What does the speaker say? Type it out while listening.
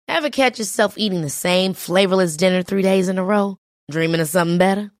Ever catch yourself eating the same flavorless dinner 3 days in a row? Dreaming of something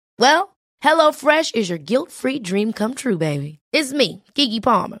better? Well, HelloFresh is your guilt-free dream come true, baby. It's me, Keke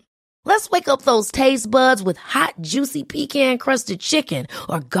Palmer. Let's wake up those taste buds with hot, juicy pecan-crusted chicken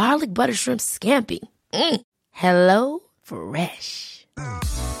or garlic butter shrimp scampi. Hello Fresh.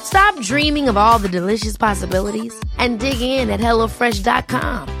 Stop dreaming of all the delicious possibilities and dig in at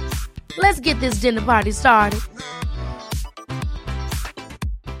HelloFresh.com. Let's get this dinner party started.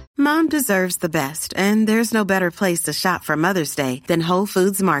 Mom deserves the best, and there's no better place to shop for Mother's Day than Whole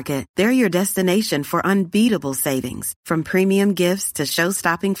Foods Market. They're your destination for unbeatable savings, from premium gifts to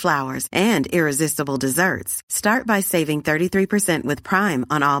show-stopping flowers and irresistible desserts. Start by saving 33% with Prime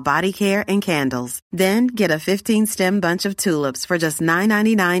on all body care and candles. Then get a 15-stem bunch of tulips for just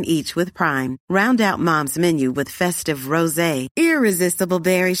 $9.99 each with Prime. Round out Mom's menu with festive rosé, irresistible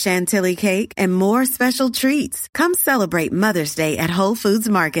berry chantilly cake, and more special treats. Come celebrate Mother's Day at Whole Foods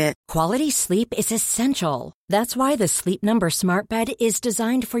Market. Quality sleep is essential. That's why the Sleep Number Smart Bed is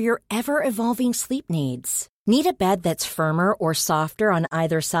designed for your ever-evolving sleep needs. Need a bed that's firmer or softer on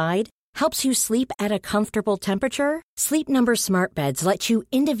either side? Helps you sleep at a comfortable temperature? Sleep Number Smart Beds let you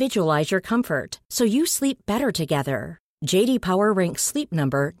individualize your comfort, so you sleep better together. J.D. Power ranks Sleep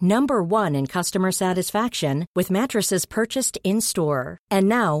Number number 1 in customer satisfaction with mattresses purchased in-store. And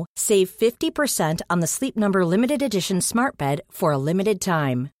now, save 50% on the Sleep Number Limited Edition Smart Bed for a limited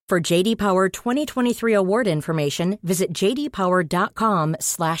time. For J.D. Power 2023 award information, visit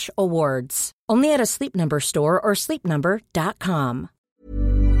jdpower.com/awards. Only at a Sleep Number store or sleepnumber.com.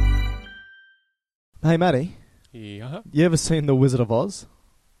 Hey, Matty. Yeah. You ever seen The Wizard of Oz?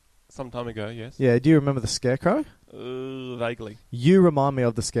 Some time ago, yes. Yeah, do you remember the Scarecrow? Vaguely. You remind me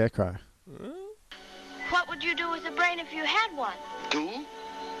of the Scarecrow. What would you do with a brain if you had one? Do?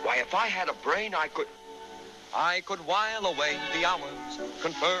 Why, if I had a brain, I could while away the hours,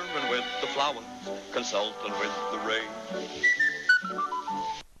 conferring with the flowers, consulting with the rain.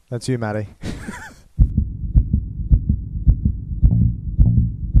 That's you, Matty.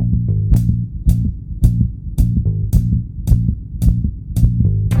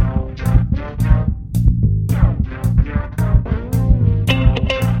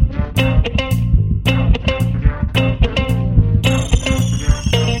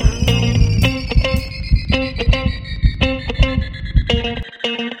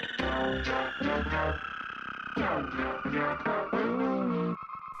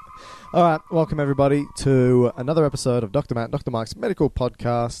 All right, welcome everybody to another episode of Dr. Matt and Dr. Mike's Medical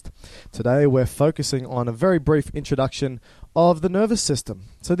Podcast. Today we're focusing on a very brief introduction of the nervous system.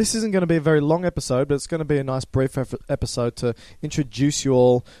 So this isn't going to be a very long episode, but it's going to be a nice brief episode to introduce you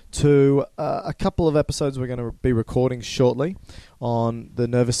all to a couple of episodes we're going to be recording shortly on the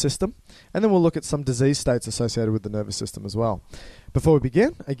nervous system. And then we'll look at some disease states associated with the nervous system as well. Before we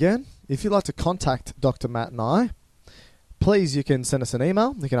begin, again, if you'd like to contact Dr. Matt and I, please, you can send us an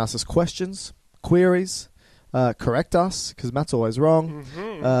email. You can ask us questions, queries, correct us, because Matt's always wrong.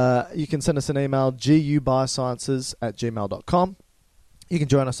 Mm-hmm. You can send us an email, gubiosciences@gmail.com. You can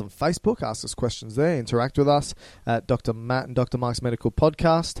join us on Facebook, ask us questions there, interact with us at Dr. Matt and Dr. Mike's Medical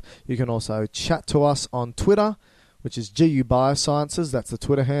Podcast. You can also chat to us on Twitter, which is gubiosciences, that's the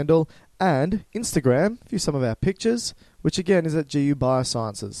Twitter handle, and Instagram, view some of our pictures, which again is at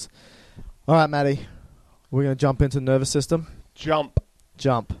gubiosciences. All right, Matty. We're going to jump into the nervous system. Jump.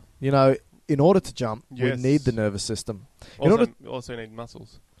 You know, in order to jump, yes, we need the nervous system. We also need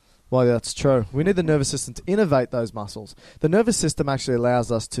muscles. Well, that's true. We need the nervous system to innervate those muscles. The nervous system actually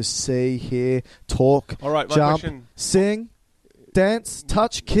allows us to see, hear, talk, all right, jump, sing, dance,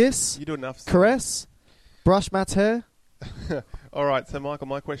 touch, kiss, you do enough, caress, brush Matt's hair. All right, so Michael,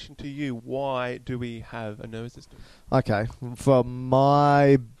 my question to you, why do we have a nervous system? Okay,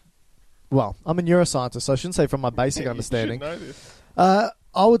 I'm a neuroscientist, so I shouldn't say from my basic understanding. You should know this.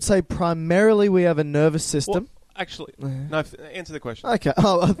 I would say primarily we have a nervous system. Well, actually, no, answer the question. Okay.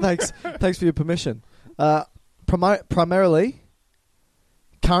 Oh, thanks. Thanks for your permission. Primarily,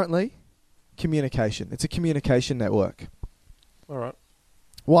 currently, communication. It's a communication network. All right.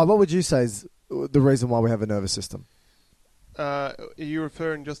 Why? What would you say is the reason why we have a nervous system? Are you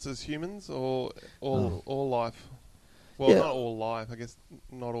referring just as humans or all life? Well, yeah. Not all life, I guess.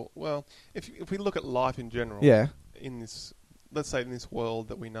 Not all. Well, if we look at life in general, yeah. In this, let's say in this world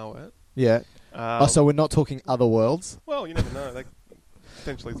that we know it, yeah. So we're not talking other worlds. Well, you never know.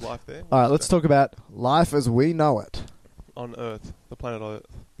 Potentially, is life there. All right, let's talk about life as we know it on Earth, the planet Earth,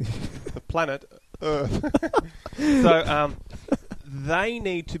 the planet Earth. So, they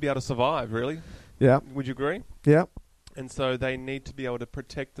need to be able to survive. Really? Yeah. Would you agree? Yeah. And so they need to be able to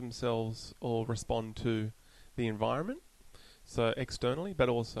protect themselves or respond to the environment. So externally, but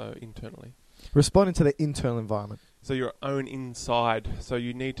also internally. Responding to the internal environment. So your own inside. So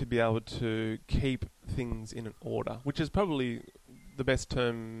you need to be able to keep things in an order, which is probably the best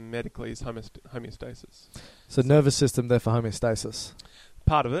term medically is homeostasis. So nervous system there for homeostasis.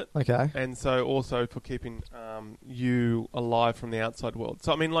 Part of it. Okay. And so also for keeping you alive from the outside world.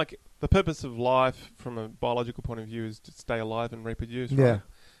 So, I mean, like, the purpose of life from a biological point of view is to stay alive and reproduce, right? Yeah.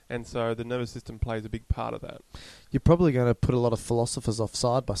 And so the nervous system plays a big part of that. You're probably going to put a lot of philosophers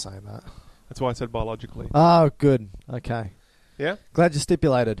offside by saying that. That's why I said biologically. Oh, good. Okay. Yeah? Glad you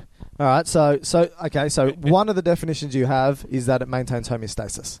stipulated. All right. So one of the definitions you have is that it maintains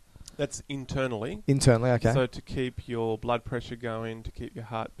homeostasis. That's internally. Internally, okay. So to keep your blood pressure going, to keep your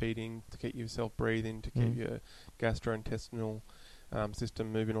heart beating, to keep yourself breathing, to keep your gastrointestinal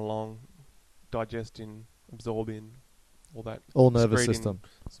system moving along, digesting, absorbing, all that. All nervous system.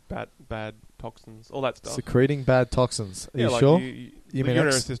 Bad toxins, all that stuff. Secreting bad toxins. Are you like sure? You mean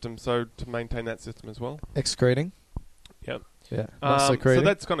urinary system, so to maintain that system as well. Excreting? Yep. Yeah. Not secreting. So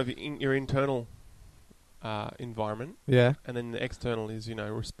that's kind of your internal environment. Yeah. And then the external is,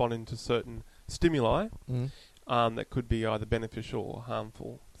 responding to certain stimuli that could be either beneficial or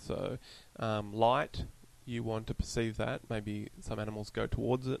harmful. So light, you want to perceive that. Maybe some animals go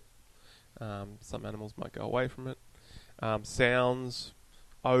towards it. Some animals might go away from it. Sounds,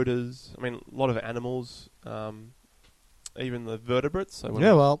 odors. I mean, a lot of animals, even the vertebrates. So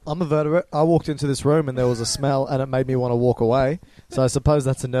well, I'm a vertebrate. I walked into this room and there was a smell and it made me want to walk away. So I suppose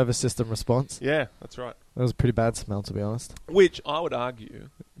that's a nervous system response. Yeah, that's right. It was a pretty bad smell, to be honest. Which I would argue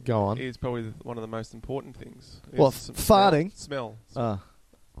Go on. is probably one of the most important things. Well, farting? Smell.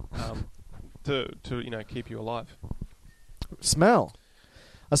 To keep you alive. Smell.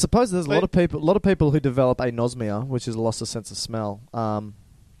 I suppose there's a lot of people who develop anosmia, which is a loss of sense of smell.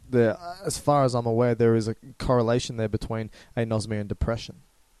 As far as I'm aware, there is a correlation there between anosmia and depression.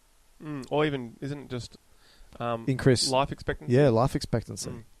 Or even, isn't it just increased life expectancy? Yeah, life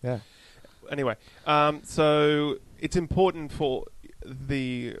expectancy. Yeah. Anyway, so it's important for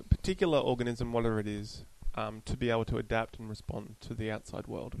the particular organism, whatever it is, to be able to adapt and respond to the outside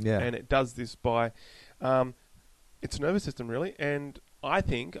world. Yeah. And it does this by its nervous system, really. And I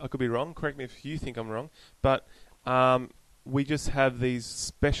think, I could be wrong, correct me if you think I'm wrong, but we just have these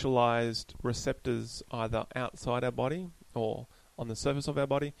specialized receptors either outside our body or on the surface of our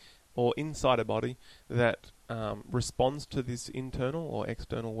body or inside our body that responds to this internal or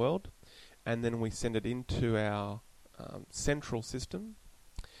external world, and then we send it into our central system,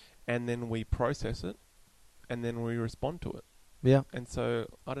 and then we process it, and then we respond to it. Yeah. And so,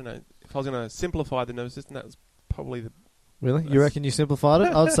 I don't know, if I was going to simplify the nervous system, that was probably the... Really? You reckon you simplified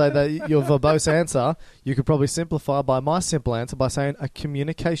it? I would say that your verbose answer, you could probably simplify by my simple answer by saying a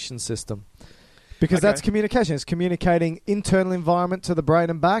communication system. Because that's communication. It's communicating internal environment to the brain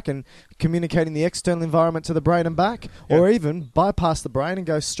and back and communicating the external environment to the brain and back, or even bypass the brain and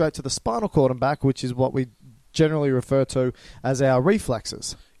go straight to the spinal cord and back, which is what we generally refer to as our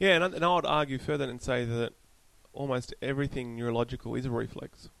reflexes. Yeah, and I would argue further and say that almost everything neurological is a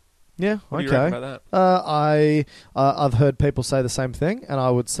reflex. Yeah, what do you reckon about that? I've heard people say the same thing, and I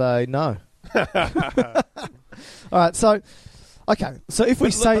would say no. All right, so if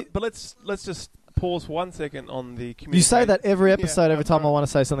we say... But let's just pause for 1 second on the communication. You say that every episode, every time I want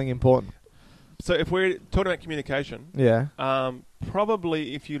to say something important. So if we're talking about communication,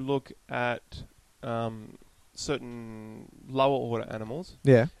 probably if you look at certain lower order animals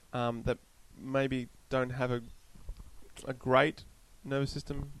that maybe don't have a great nervous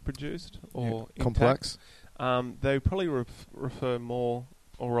system produced or complex, they probably refer more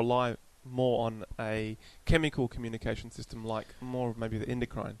or rely more on a chemical communication system, like more of maybe the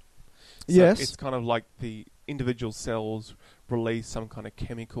endocrine. So yes, it's kind of like the individual cells release some kind of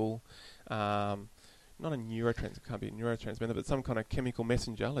chemical, not a neurotransmitter, it can't be a neurotransmitter, but some kind of chemical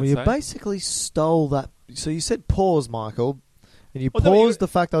messenger. Let's say. You basically stole that. So you said pause, Michael. And you paused the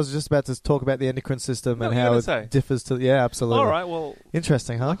fact I was just about to talk about the endocrine system and how it differs to... Yeah, absolutely. All right, well...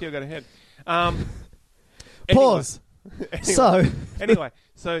 Interesting, huh? Lucky I got ahead. Pause. Anyway,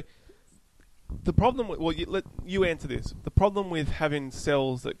 so the problem with... Well, you answer this. The problem with having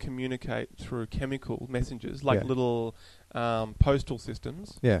cells that communicate through chemical messengers, like little postal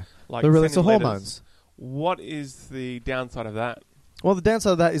systems... Yeah. Like the release of hormones. What is the downside of that? Well, the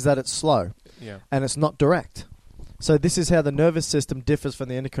downside of that is that it's slow. Yeah. And it's not direct. So this is how the nervous system differs from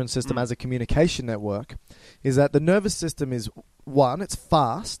the endocrine system as a communication network, is that the nervous system is, 1, it's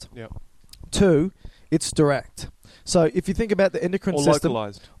fast. Yep. 2, it's direct. So if you think about the endocrine system...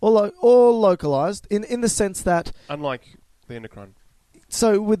 Localized. Or localized in the sense that... Unlike the endocrine.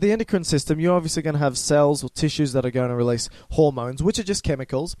 So with the endocrine system, you're obviously going to have cells or tissues that are going to release hormones, which are just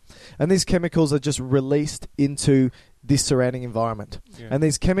chemicals, and these chemicals are just released into the surrounding environment. Yeah. And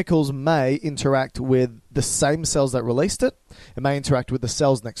these chemicals may interact with the same cells that released it. It may interact with the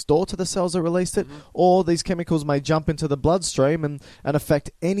cells next door to the cells that released it, or these chemicals may jump into the bloodstream and affect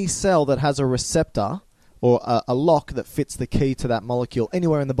any cell that has a receptor or a lock that fits the key to that molecule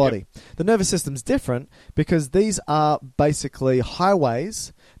anywhere in the body. Yep. The nervous system's different because these are basically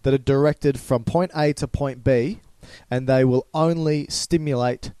highways that are directed from point A to point B, and they will only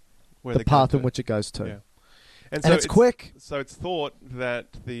stimulate the path in which it goes to. Yeah. And so it's quick. So it's thought that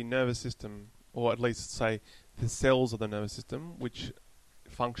the nervous system, or at least say the cells of the nervous system, which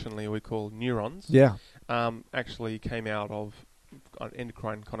functionally we call neurons, actually came out of an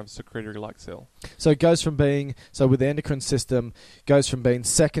endocrine kind of secretory-like cell. So it goes from being, with the endocrine system, goes from being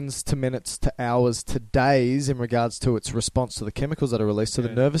seconds to minutes to hours to days in regards to its response to the chemicals that are released to the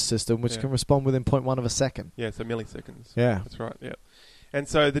nervous system, which can respond within 0.1 of a second. Yeah, so milliseconds. Yeah. That's right, yeah. And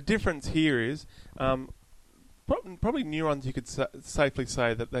so the difference here is probably neurons, you could safely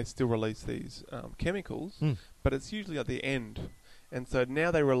say that they still release these chemicals, but it's usually at the end. And so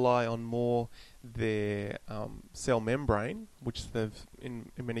now they rely on more their cell membrane, which they've,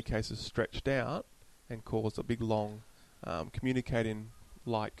 in many cases, stretched out and caused a big, long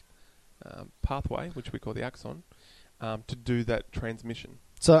communicating-like pathway, which we call the axon, to do that transmission.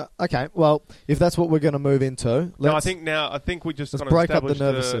 So, okay, well, if that's what we're going to move into... I think we just kind of break up the established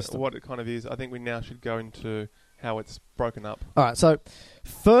nervous system. what it kind of is. I think we now should go into how it's broken up. All right, so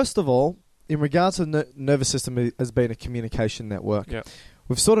first of all, in regards to the nervous system as being a communication network,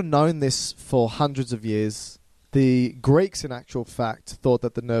 we've sort of known this for hundreds of years. The Greeks, in actual fact, thought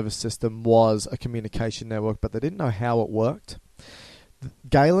that the nervous system was a communication network, but they didn't know how it worked.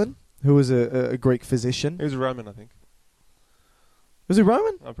 Galen, who was a Greek physician... He was Roman, I think. Was he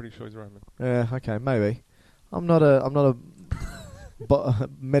Roman? I'm pretty sure he's Roman. Yeah, okay, maybe. I'm not a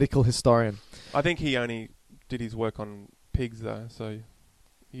medical historian. I think he only did his work on pigs, though, so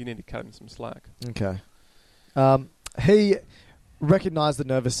you need to cut him some slack. Okay. He recognised the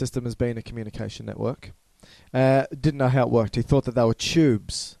nervous system as being a communication network. Didn't know how it worked. He thought that they were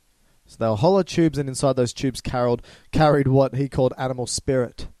tubes. So they were hollow tubes, and inside those tubes carried what he called animal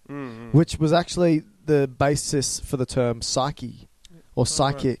spirit, which was actually the basis for the term psyche or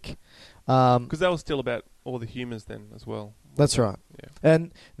psychic. Because that was still about all the humours then as well. That's right. Yeah.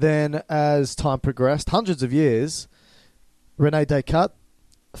 And then as time progressed, hundreds of years, René Descartes,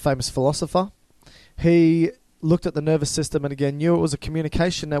 a famous philosopher, he looked at the nervous system and again knew it was a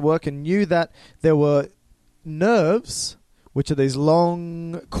communication network and knew that there were nerves, which are these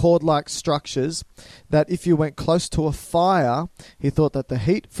long cord-like structures, that if you went close to a fire, he thought that the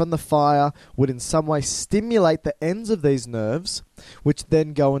heat from the fire would in some way stimulate the ends of these nerves, which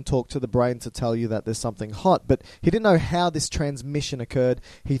then go and talk to the brain to tell you that there's something hot. But he didn't know how this transmission occurred.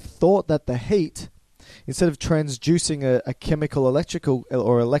 He thought that the heat, instead of transducing a chemical, electrical,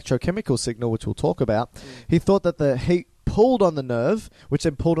 or electrochemical signal, which we'll talk about, he thought that the heat pulled on the nerve, which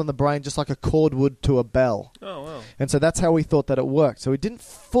then pulled on the brain just like a cord would to a bell. Oh, wow. And so that's how he thought that it worked. So he didn't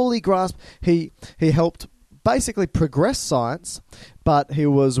fully grasp. He helped basically progress science, but he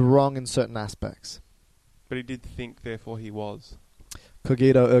was wrong in certain aspects. But he did think, therefore he was.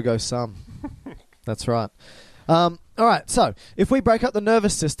 Cogito ergo sum. That's right. All right, so if we break up the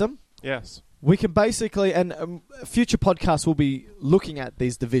nervous system... Yes. We can basically, and future podcasts will be looking at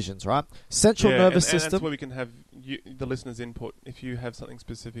these divisions, right? Central nervous system. And that's where we can have the listeners' input if you have something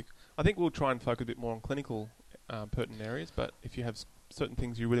specific. I think we'll try and focus a bit more on clinical pertinent areas, but if you have certain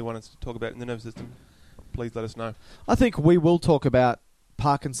things you really want us to talk about in the nervous system, please let us know. I think we will talk about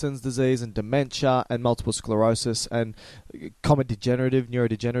Parkinson's disease and dementia and multiple sclerosis and common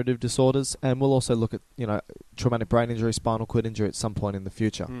neurodegenerative disorders, and we'll also look at traumatic brain injury, spinal cord injury at some point in the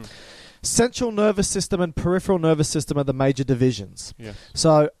future. Central nervous system and peripheral nervous system are the major divisions. Yes.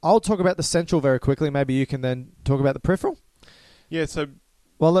 So I'll talk about the central very quickly. Maybe you can then talk about the peripheral? Yeah, so...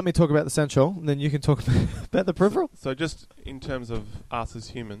 Well, let me talk about the central, and then you can talk about the peripheral. So just in terms of us as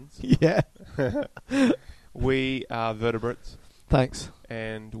humans... Yeah. We are vertebrates. Thanks.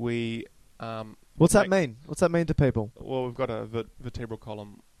 And we... What's that mean? What's that mean to people? Well, we've got a vertebral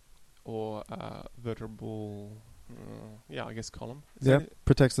column or vertebral... I guess column.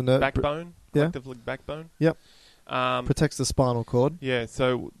 Protects the nerve. Backbone. Collectively backbone. Yep. Protects the spinal cord. Yeah,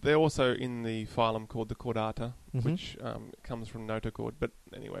 so they're also in the phylum called the chordata, which comes from notochord. But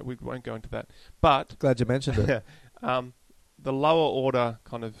anyway, we won't go into that. But... Glad you mentioned it. The lower order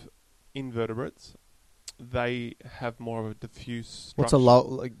kind of invertebrates, they have more of a diffuse structure. What's a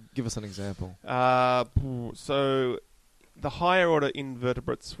low... give us an example. So the higher order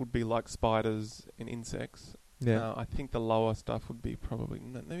invertebrates would be like spiders and insects. Yeah. I think the lower stuff would be probably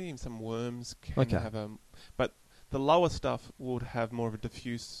maybe even some worms can Okay. have but the lower stuff would have more of a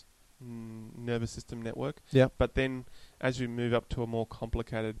diffuse nervous system network. Yeah. But then as you move up to a more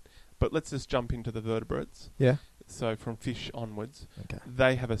complicated, but let's just jump into the vertebrates. Yeah. So from fish onwards, Okay.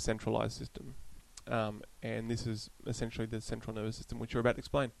 they have a centralized system. And this is essentially the central nervous system, which you're about to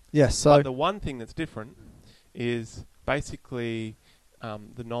explain. Yes. So But the one thing that's different is basically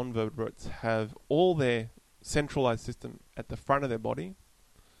the non-vertebrates have all their centralized system at the front of their body,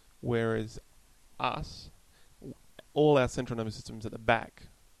 whereas us, all our central nervous systems at the back.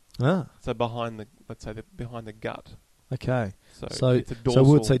 So behind the, let's say, behind the gut. okay. So it's a dorsal. So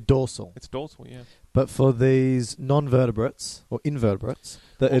we would say dorsal. It's dorsal, yeah. But for these non-vertebrates or invertebrates,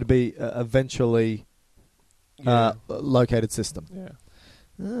 that it'd be eventually located system. Yeah.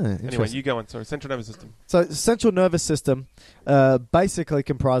 Anyway, Anyway, you go on. Sorry, central nervous system. So central nervous system basically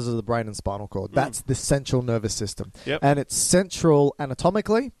comprises the brain and spinal cord. That's the central nervous system. Yep. And it's central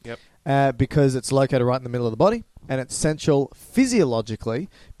anatomically because it's located right in the middle of the body. And it's central physiologically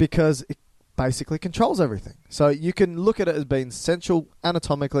because it basically controls everything. So you can look at it as being central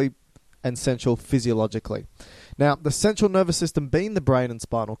anatomically and central physiologically. Now, the central nervous system being the brain and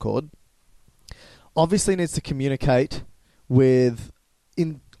spinal cord obviously needs to communicate with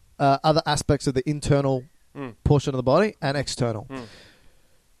other aspects of the internal portion of the body and external.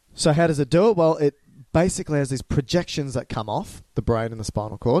 So how does it do it? Well, it basically has these projections that come off the brain and the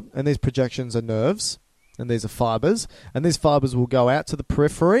spinal cord, and these projections are nerves, and these are fibers, and these fibers will go out to the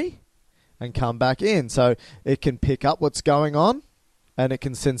periphery and come back in. So it can pick up what's going on, and it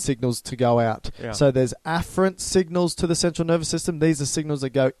can send signals to go out. Yeah. So there's afferent signals to the central nervous system. These are signals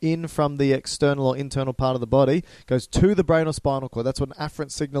that go in from the external or internal part of the body, goes to the brain or spinal cord. That's what an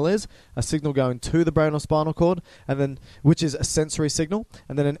afferent signal is, a signal going to the brain or spinal cord, and then which is a sensory signal,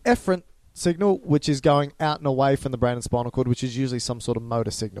 and then an efferent signal, which is going out and away from the brain and spinal cord, which is usually some sort of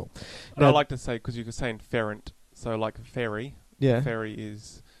motor signal. And I like to say, because you could say inferent, so like a ferry. Yeah. A ferry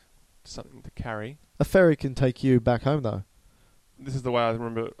is something to carry. A ferry can take you back home, though. This is the way I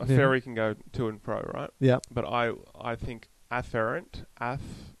remember. A ferry can go to and fro, right? Yeah. But I think afferent,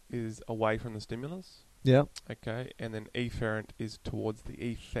 is away from the stimulus. Yeah. Okay. And then efferent is towards the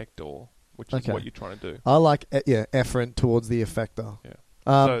effector, which is what you're trying to do. I like, efferent towards the effector. Yeah.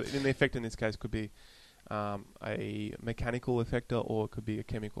 So in the effector in this case could be a mechanical effector, or it could be a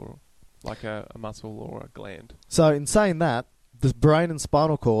chemical, like a muscle or a gland. So in saying that, the brain and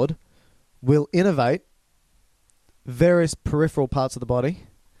spinal cord will innervate various peripheral parts of the body,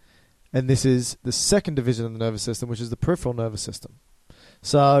 and this is the second division of the nervous system, which is the peripheral nervous system.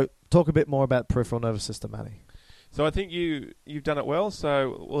 So talk a bit more about peripheral nervous system, Matty. So I think you've done it well,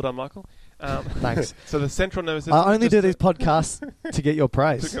 so well done, Michael. Thanks. So the central nervous system... I only do these podcasts to get your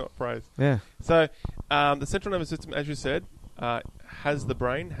praise. To get praise. Yeah. So the central nervous system, as you said, has the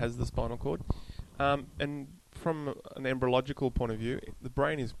brain, has the spinal cord. And from an embryological point of view, the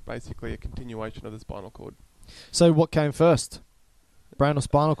brain is basically a continuation of the spinal cord. So what came first? Brain or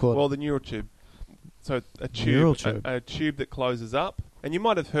spinal cord? Well, the neural tube. So a tube, Neural tube. A tube that closes up. And you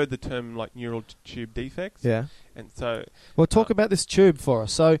might have heard the term like neural tube defects. Yeah. And so... Well, talk about this tube for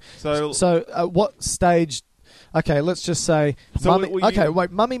us. So what stage... Okay, let's just say... So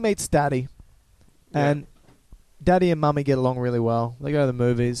Mummy meets Daddy. And Daddy and Mummy get along really well. They go to the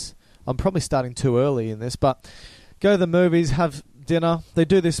movies. I'm probably starting too early in this, but go to the movies, have dinner. They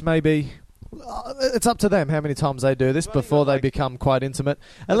do this maybe... it's up to them how many times they do this before they become quite intimate.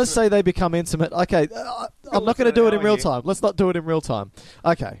 And let's say they become intimate. Okay, I'm not going to do it in real time. Let's not do it in real time.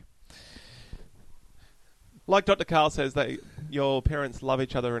 Okay. Like Dr. Carl says, your parents love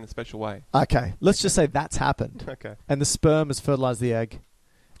each other in a special way. Okay, let's just say that's happened. Okay. And the sperm has fertilized the egg.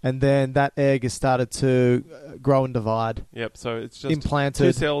 And then that egg has started to grow and divide. Yep, so it's just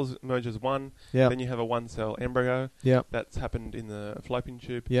implanted. Two cells merge as one. Yep. Then you have a one-cell embryo. Yep. That's happened in the fallopian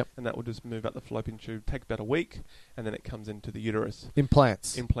tube. Yep. And that will just move up the fallopian tube, take about a week, and then it comes into the uterus.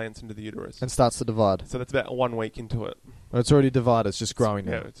 Implants Into the uterus. and starts to divide. So that's about 1 week into it. Well, it's already divided. It's just growing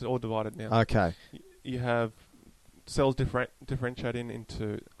now. Yeah, it's all divided now. Okay. You have cells differentiating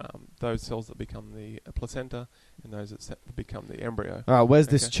into those cells that become the placenta and those that become the embryo. All right, where's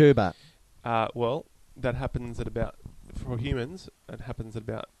this tube at? Well, that happens at about, for humans, it happens at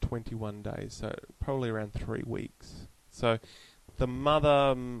about 21 days, so probably around 3 weeks. So the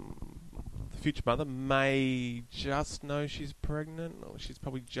mother, the future mother, may just know she's pregnant, or she's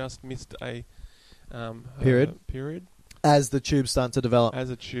probably just missed a period. As the tube's starting to develop. As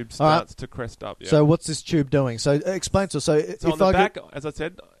the tube All right. starts to crest up. Yeah. So what's this tube doing? So explain to us. So So if on the I back, as I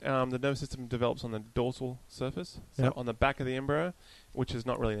said, the nervous system develops on the dorsal surface. So Yep. on the back of the embryo, which is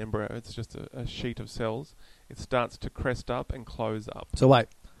not really an embryo, it's just a sheet of cells, it starts to crest up and close up. So wait,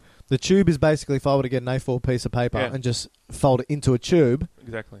 the tube is basically, if I were to get an A4 piece of paper Yeah. and just fold it into a tube,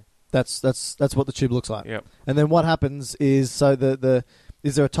 Exactly. that's what the tube looks like. Yep. And then what happens is, so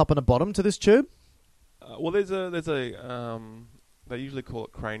is there a top and a bottom to this tube? Well, there's a they usually call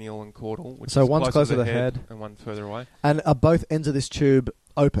it cranial and caudal, which So is one's closer closer to the head. and one further away. And are both ends of this tube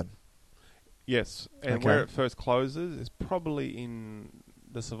open? Yes, and Okay. where it first closes is probably in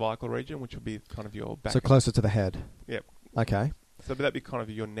the cervical region, which would be kind of your back. So closer to the head. Yep. Okay. So that'd be kind of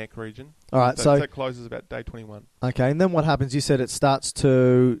your neck region. All right. So So it closes about day 21. okay, and then what happens? You said it starts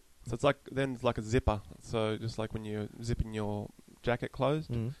to. So it's like a zipper. So just like when you're zipping your jacket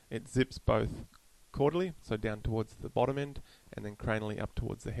closed, it zips both caudally, so down towards the bottom end, and then cranially up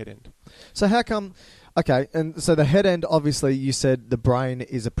towards the head end. So how come? Okay, and so the head end, obviously, you said the brain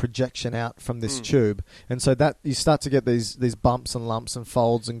is a projection out from this tube, and so that you start to get these bumps and lumps and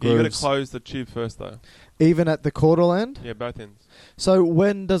folds and grooves. You've got to close the tube first, though. Even at the caudal end. Yeah, both ends. So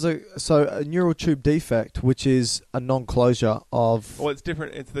when does a neural tube defect, which is a non-closure of? Well, it's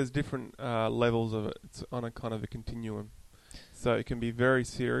different. There's different levels of it. It's on a kind of a continuum. So it can be very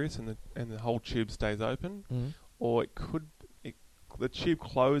serious, and the whole tube stays open, or the tube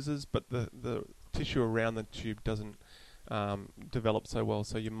closes, but the tissue around the tube doesn't develop so well.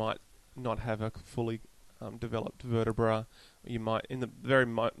 So you might not have a fully developed vertebra. You might, in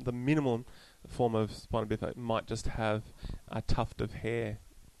the minimum form of spina bifida, might just have a tuft of hair.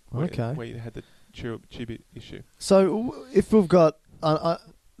 Where you had the tube issue. So if we've got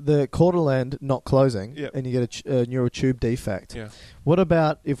the caudal end not closing, Yep. and you get a neural tube defect. Yeah. What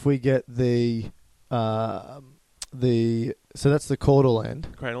about if we get the so that's the caudal end.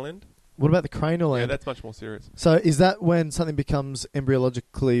 Cranial end? What about the cranial Yeah, end? that's much more serious. So is that when something becomes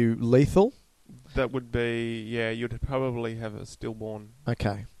embryologically lethal? That would be, you'd probably have a stillborn.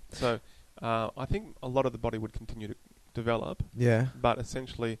 Okay. So I think a lot of the body would continue to develop, Yeah. but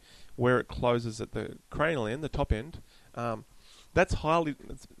essentially where it closes at the cranial end, the top end,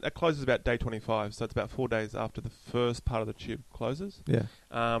 that closes about day 25, so it's about 4 days after the first part of the tube closes. Yeah.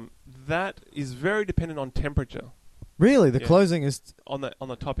 That is very dependent on temperature. Really, the Yeah. closing is. On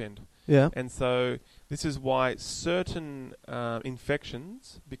the top end. Yeah. And so this is why certain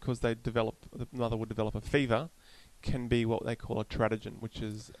infections, because the mother would develop a fever, can be what they call a teratogen, which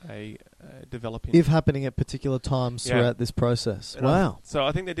is a developing... If happening at particular times throughout this process. And Wow. so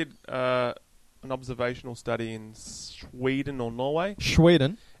I think they did an observational study in Sweden or Norway,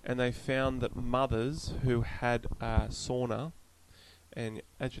 Sweden. and they found that mothers who had a sauna, and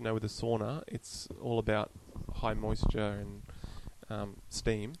as you know with a sauna, it's all about high moisture and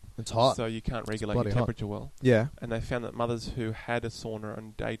steam. It's hot. So you can't regulate bloody your hot. temperature well. Yeah. And they found that mothers who had a sauna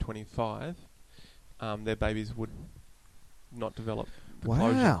on day 25, their babies would not develop the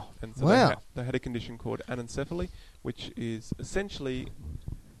closure. Wow. And so Wow. they had a condition called anencephaly, which is essentially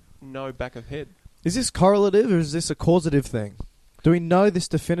no back of head. Is this correlative or is this a causative thing? Do we know this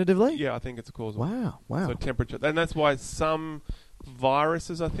definitively? Yeah, I think it's a causal. Wow. Wow. So temperature. And that's why some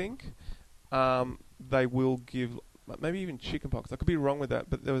viruses, I think, they will give, maybe even chickenpox. I could be wrong with that,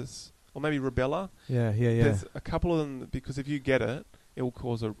 but there was, or maybe rubella. Yeah. There's a couple of them, because if you get it, it will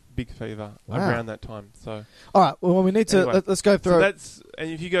cause a big fever around that time. So, all right. Well, we need to anyway, let's go through. So that's, and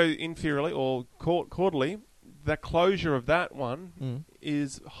if you go inferiorly or caudally, the closure of that one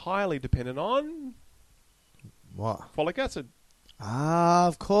is highly dependent on What? folic acid. Ah,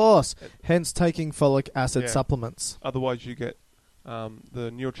 of course. Hence, taking folic acid supplements. Otherwise, you get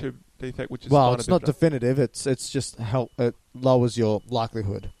the neural tube defect, which is Well, spina it's not bifida. definitive. It's just help. It lowers your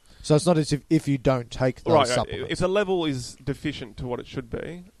likelihood. So it's not as if you don't take those Right, supplements. if the level is deficient to what it should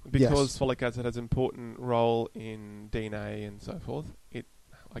be, because folic acid has an important role in DNA and so forth, it,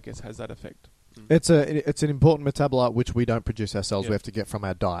 I guess, has that effect. It's an important metabolite which we don't produce ourselves. Yeah. We have to get from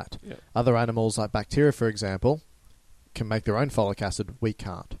our diet. Yeah. Other animals, like bacteria, for example, can make their own folic acid. We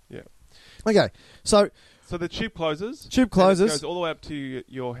can't. Yeah. Okay, so the tube closes. Tube and closes. it goes all the way up to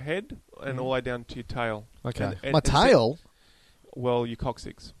your head and all the way down to your tail. okay, And my tail. Well, your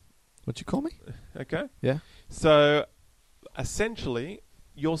coccyx. What'd you call me? Okay. Yeah. So, essentially,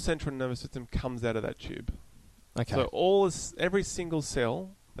 your central nervous system comes out of that tube. Okay. So every single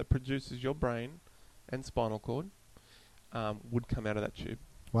cell that produces your brain and spinal cord would come out of that tube.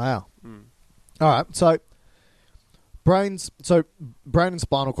 Wow. All right. So brain and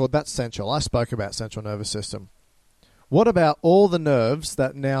spinal cord, that's central. I spoke about central nervous system. What about all the nerves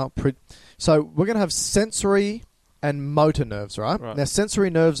that now... so we're going to have sensory and motor nerves, right? Right. Now, sensory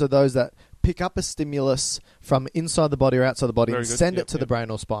nerves are those that pick up a stimulus from inside the body or outside the body Very and good. send Yep, it to the yep. brain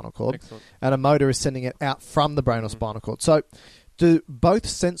or spinal cord. Excellent. And a motor is sending it out from the brain or spinal cord. So, do both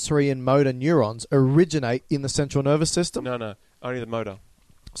sensory and motor neurons originate in the central nervous system? No. Only the motor.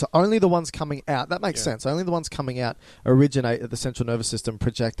 So only the ones coming out, that makes Yeah. sense, only the ones coming out originate at the central nervous system,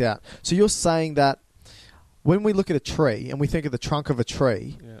 project out. So you're saying that when we look at a tree and we think of the trunk of a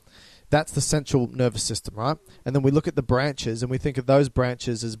tree, Yeah. that's the central nervous system, right? And then we look at the branches and we think of those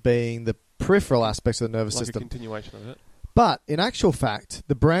branches as being the peripheral aspects of the nervous Like a system. continuation of it. But in actual fact,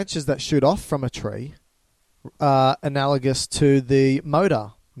 the branches that shoot off from a tree are analogous to the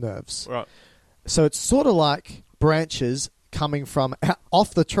motor nerves. Right. So it's sort of like branches coming from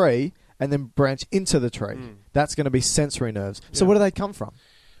off the tree and then branch into the tree. That's going to be sensory nerves. So Yeah. where do they come from?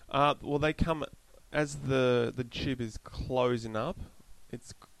 Well, they come as the tube is closing up.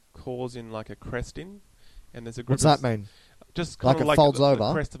 It's causing like a cresting, and there's a group. What's that mean? Just Like kind of it like folds the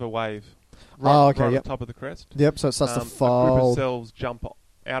over? crest of a wave. Oh, okay, right yep. on top of the crest. Yep, so it starts to A group of fold. cells jump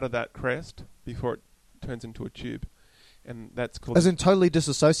out of that crest before it turns into a tube, and that's called. As in totally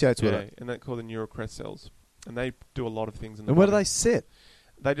disassociates with it. and that's called the neural crest cells, and they do a lot of things in the And where do body. they sit?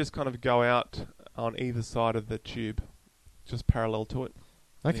 They just kind of go out on either side of the tube, just parallel to it.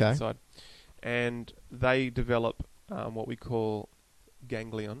 on the Okay. inside. And they develop what we call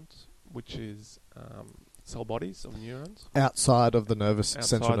ganglions, which is cell bodies of neurons. Outside of the Outside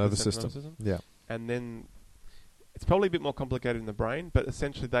central the nervous central system. nervous Yeah. And then it's probably a bit more complicated in the brain, but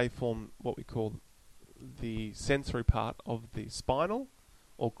essentially they form what we call the sensory part of the spinal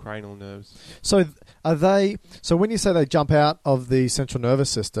or cranial nerves. So are they? So when you say they jump out of the central nervous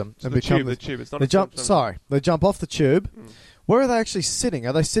system So and the become tube. It's not they a jump. central- Sorry, they jump off the tube. Mm. Where are they actually sitting?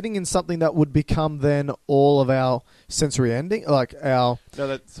 Are they sitting in something that would become then all of our sensory ending, like our?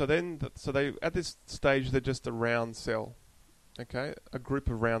 No, so they at this stage they're just a round cell, okay, a group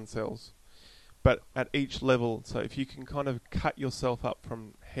of round cells, but at each level. So if you can kind of cut yourself up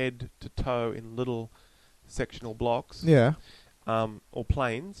from head to toe in little sectional blocks, Yeah. or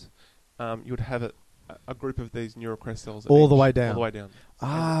planes, you would have a group of these neural crest cells at All the each- way down. all the way down.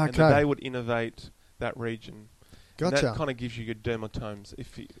 Ah, and okay. they would innervate that region. And Gotcha. that kind of gives you your dermatomes.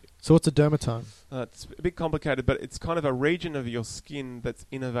 So what's a dermatome? It's a bit complicated, but it's kind of a region of your skin that's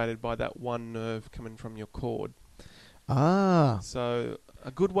innervated by that one nerve coming from your cord. Ah. So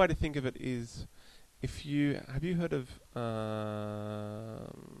a good way to think of it is, have you heard of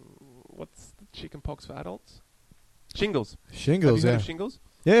what's the chickenpox for adults? Shingles. Shingles, Have you yeah. heard of shingles?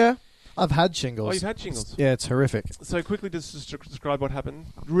 Yeah. I've had shingles. Oh, you've had shingles. Yeah, it's horrific. So quickly, just describe what happened.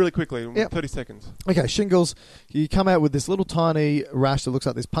 Really quickly, in Yep. 30 seconds. Okay, shingles, you come out with this little tiny rash that looks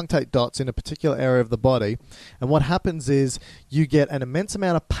like these punctate dots in a particular area of the body. And what happens is you get an immense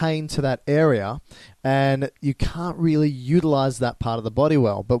amount of pain to that area and you can't really utilize that part of the body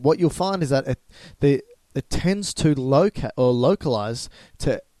well. But what you'll find is that it tends to localize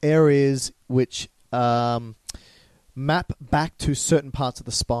to areas which map back to certain parts of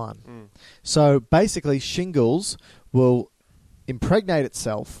the spine. So basically, shingles will impregnate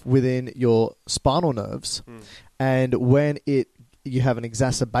itself within your spinal nerves, and when you have an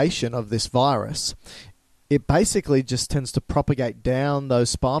exacerbation of this virus, it basically just tends to propagate down those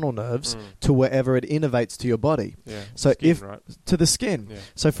spinal nerves to wherever it innervates to your body. Yeah. So Skin, if right? to the skin. Yeah.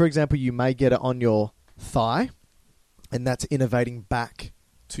 So for example, you may get it on your thigh, and that's innervating back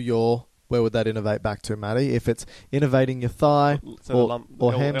to your. Where would that innervate back to, Matty? If it's innervating your thigh So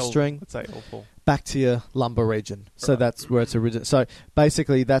or hamstring, let's say L4. back to your lumbar region. So Right. that's where it's originated. So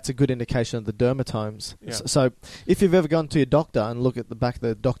basically, that's a good indication of the dermatomes. Yeah. So if you've ever gone to your doctor and look at the back of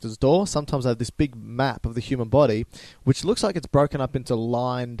the doctor's door, sometimes they have this big map of the human body, which looks like it's broken up into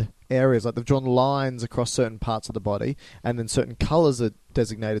lined areas. Like they've drawn lines across certain parts of the body, and then certain colours are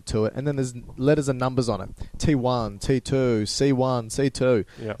designated to it, and then there's letters and numbers on it. T1, T2, C1, C2.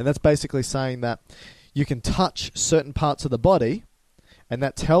 Yeah. And that's basically saying that you can touch certain parts of the body, and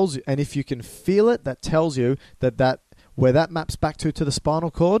that tells you, and if you can feel it, that tells you that where that maps back to the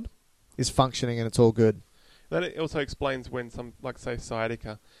spinal cord is functioning and it's all good. That also explains when some, like say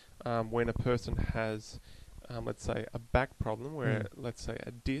sciatica, when a person has, let's say, a back problem where, let's say,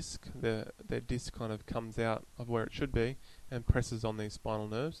 a disc, their disc kind of comes out of where it should be and presses on these spinal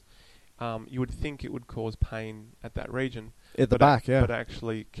nerves. You would think it would cause pain at that region. At the back, yeah. But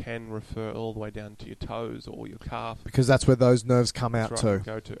actually can refer all the way down to your toes or your calf. Because that's where those nerves come out That's right, to.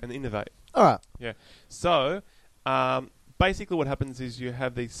 go to and innervate. All right. Yeah. So basically, what happens is you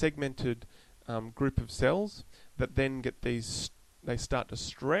have these segmented group of cells that then get these. They start to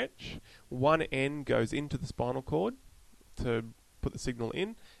stretch. One end goes into the spinal cord to put the signal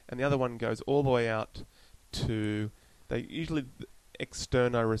in, and the other one goes all the way out they usually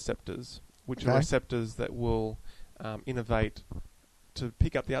externoreceptors, which are Okay. receptors that will innovate to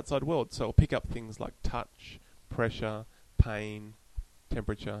pick up the outside world. So it'll pick up things like touch, pressure, pain,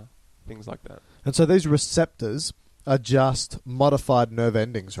 temperature, things like that. And so these receptors are just modified nerve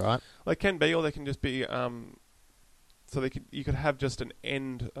endings, right? They can be, or they can just be. So you could have just an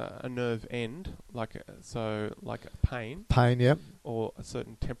end, a nerve end, like a pain, Pain, yeah. or a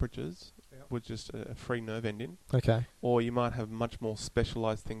certain temperatures, with just a free nerve ending. Okay. Or you might have much more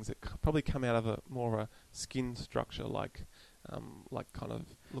specialized things that probably come out of a more of a skin structure, like kind of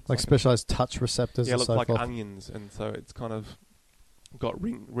looks Like specialized touch receptors yeah, and looks so like forth. onions, and so it's kind of got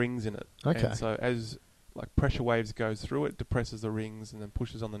rings in it. Okay. And so as like pressure waves goes through it, depresses the rings and then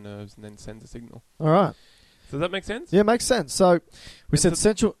pushes on the nerves and then sends a signal. All right. Does that make sense? Yeah, makes sense. So we said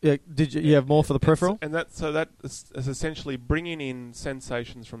central. Yeah, did you have more for the peripheral? And that is essentially bringing in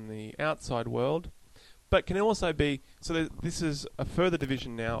sensations from the outside world, but can also be this is a further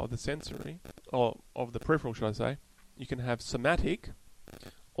division now of the sensory, or of the peripheral, should I say? You can have somatic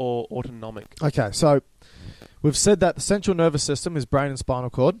or autonomic. Okay, so we've said that the central nervous system is brain and spinal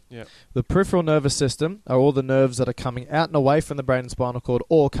cord. Yeah. The peripheral nervous system are all the nerves that are coming out and away from the brain and spinal cord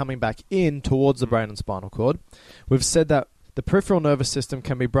or coming back in towards the brain and spinal cord. We've said that the peripheral nervous system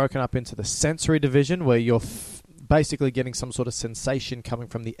can be broken up into the sensory division, where you're basically getting some sort of sensation coming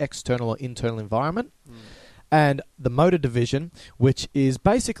from the external or internal environment, and the motor division, which is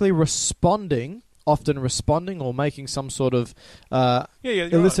basically often responding or making some sort of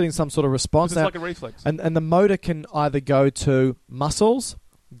eliciting some sort of response. It's like a reflex. And the motor can either go to muscles,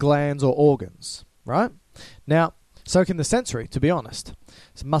 glands, or organs, right? Now, so can the sensory, to be honest.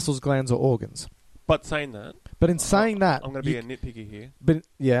 It's muscles, glands, or organs. But saying that... But in saying that... I'm going to be a nitpicky here. But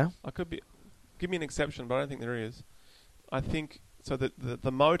yeah. I could be... Give me an exception, but I don't think there is. I think... So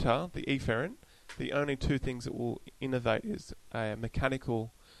the motor, the efferent, the only two things that will innovate is a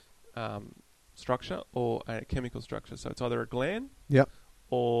mechanical... structure or a chemical structure. So it's either a gland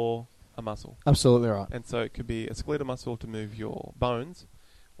or a muscle. Absolutely right. And so it could be a skeletal muscle to move your bones,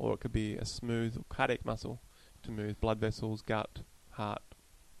 or it could be a smooth or cardiac muscle to move blood vessels, gut, heart.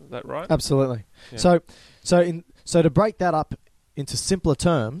 Is that right? Absolutely. Yeah. So to break that up into simpler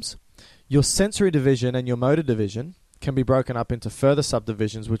terms, your sensory division and your motor division can be broken up into further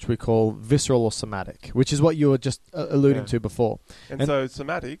subdivisions, which we call visceral or somatic, which is what you were just alluding to before. And so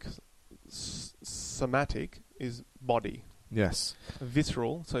somatic is body. Yes.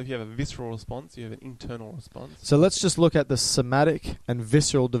 Visceral, so if you have a visceral response, you have an internal response. So let's just look at the somatic and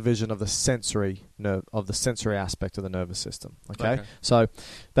visceral division of the sensory aspect of the nervous system. Okay? So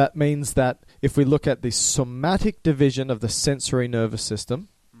that means that if we look at the somatic division of the sensory nervous system,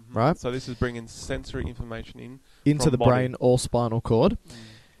 right? So this is bringing sensory information into the brain or spinal cord.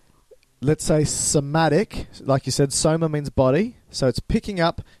 Let's say somatic, like you said, soma means body. So it's picking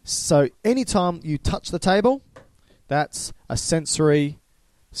up. So anytime you touch the table, that's a sensory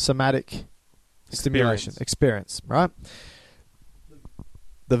somatic stimulation experience, right?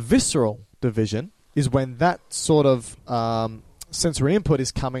 The visceral division is when that sort of sensory input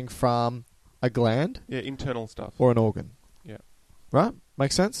is coming from a gland. Yeah, internal stuff. Or an organ. Yeah. Right?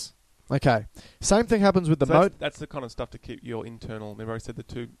 Make sense? Okay. Same thing happens with the motor. That's the kind of stuff to keep your internal. Remember I said the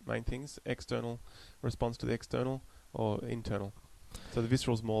two main things, external response to the external or internal. So the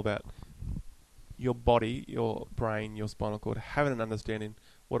visceral is more about your body, your brain, your spinal cord, having an understanding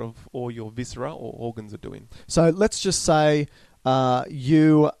what of all your viscera or organs are doing. So let's just say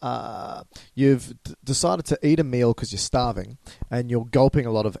you've decided to eat a meal because you're starving and you're gulping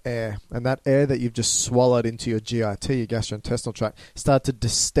a lot of air, and that air that you've just swallowed into your GIT, your gastrointestinal tract, start to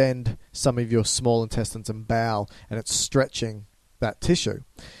distend some of your small intestines and bowel, and it's stretching that tissue.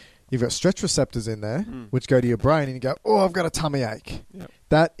 You've got stretch receptors in there, which go to your brain, and you go, oh, I've got a tummy ache. Yep.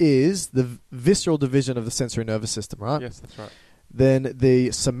 That is the visceral division of the sensory nervous system, right? Yes, that's right. Then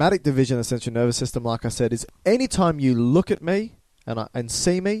the somatic division of the sensory nervous system, like I said, is anytime you look at me and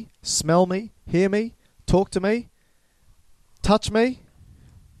see me, smell me, hear me, talk to me, touch me.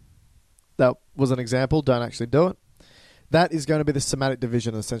 That was an example. Don't actually do it. That is going to be the somatic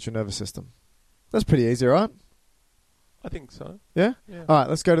division of the sensory nervous system. That's pretty easy, right? I think so. Yeah? Yeah. All right,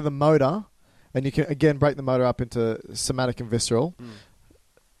 let's go to the motor. And you can, again, break the motor up into somatic and visceral.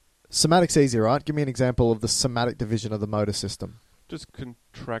 Somatic's easy, right? Give me an example of the somatic division of the motor system. Just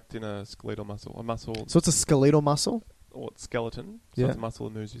contracting a skeletal muscle. A muscle. So it's a skeletal muscle? Or skeleton. So it's a muscle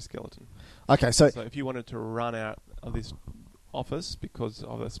that moves your skeleton. Okay, so if you wanted to run out of this office because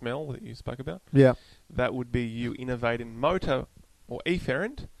of the smell that you spoke about, that would be you innovating motor or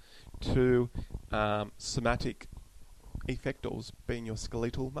efferent to somatic effectors being your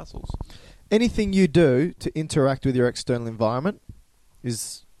skeletal muscles. anything you do to interact with your external environment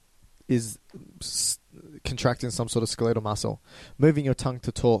is contracting some sort of skeletal muscle. Moving your tongue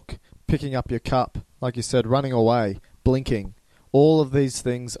to talk, picking up your cup, like you said, running away, blinking. All of these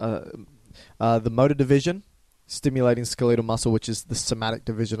things are the motor division, stimulating skeletal muscle, which is the somatic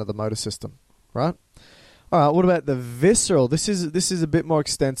division of the motor system, right? All right, what about the visceral? This is a bit more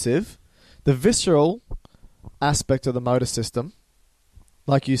extensive. The visceral aspect of the motor system,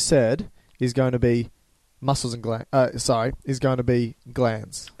 like you said, is going to be muscles and is going to be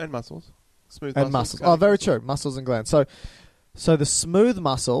glands And muscles. Smooth and muscles. Oh, very true. Muscles and glands. So the smooth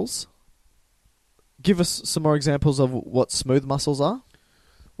muscles. Give us some more examples of what smooth muscles are.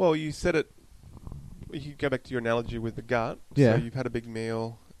 Well, you said it. You go back to your analogy with the gut. Yeah. So you've had a big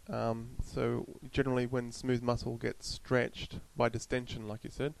meal. So generally, when smooth muscle gets stretched by distension, like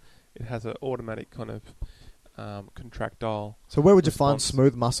you said, it has an automatic kind of contractile. So where would you response. find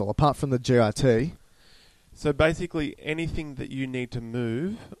smooth muscle apart from the GIT? So basically, anything that you need to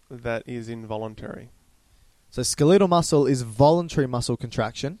move that is involuntary. So skeletal muscle is voluntary muscle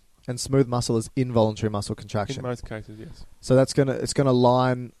contraction, and smooth muscle is involuntary muscle contraction. In most cases, yes. So it's gonna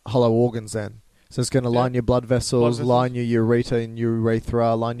line hollow organs then. So it's going to line your blood vessels, line your ureter and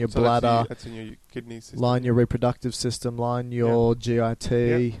urethra, line your bladder, That's in your kidney system. line your reproductive system, line your GIT.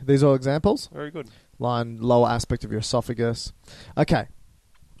 Yeah. These are all examples. Very good. Line lower aspect of your esophagus. Okay.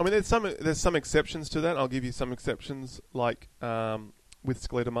 I mean, there's some exceptions to that. I'll give you some exceptions, like with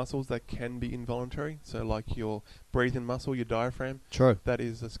skeletal muscles, they can be involuntary. So like your breathing muscle, your diaphragm. True. That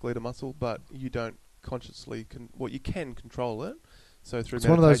is a skeletal muscle, but you don't consciously... you can control it. So through It's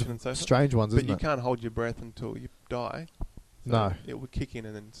one of those meditation and so forth. strange ones, isn't But you it? can't hold your breath until you die. So No. It will kick in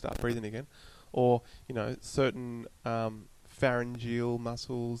and then start breathing again. Or, certain pharyngeal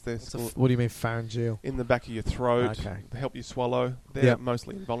muscles, What do you mean pharyngeal? in the back of your throat. Okay. They help you swallow. They're Yep.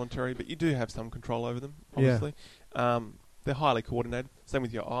 mostly involuntary, but you do have some control over them, obviously. They're highly coordinated. Same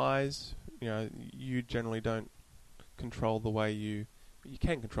with your eyes. You generally don't control the way you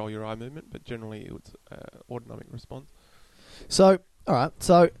can control your eye movement, but generally it's autonomic response. So, all right.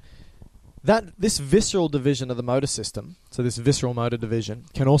 So this visceral division of the motor system, so this visceral motor division,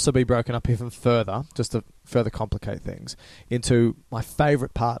 can also be broken up even further, just to further complicate things, into my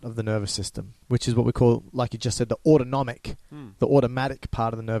favourite part of the nervous system, which is what we call, like you just said, the autonomic, the automatic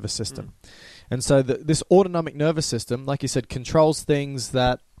part of the nervous system. And so this autonomic nervous system, like you said, controls things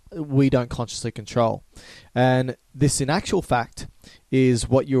that we don't consciously control. And this, in actual fact, is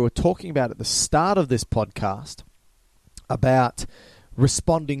what you were talking about at the start of this podcast about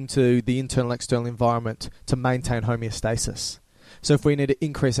responding to the internal external environment to maintain homeostasis. So if we need to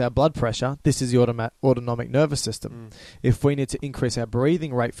increase our blood pressure, this is the autonomic nervous system. If we need to increase our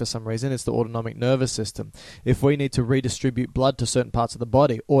breathing rate for some reason, it's the autonomic nervous system. If we need to redistribute blood to certain parts of the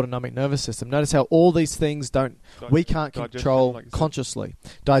body, autonomic nervous system. Notice how all these things we can't control like consciously.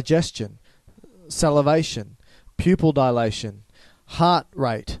 Digestion, salivation, pupil dilation, heart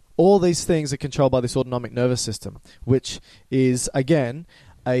rate, all these things are controlled by this autonomic nervous system, which is, again,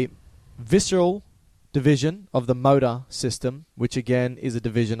 a visceral division of the motor system, which again is a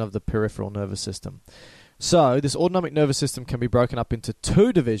division of the peripheral nervous system. So this autonomic nervous system can be broken up into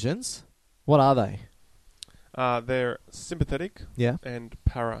two divisions. What are they? They're sympathetic and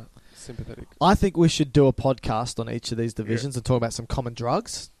parasympathetic. I think we should do a podcast on each of these divisions and talk about some common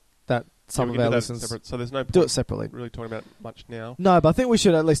drugs that some of our listeners... So there's no point do it separately. really talking about much now. No, but I think we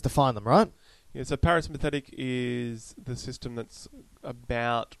should at least define them, right? Yeah, so parasympathetic is the system that's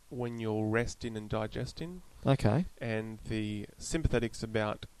about when you're resting and digesting. Okay. And the sympathetic's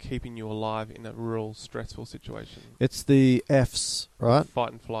about keeping you alive in a real stressful situation. It's the Fs, right?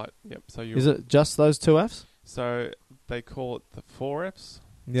 Fight and flight. Yep. So Is it just those two Fs? So they call it the 4 Fs.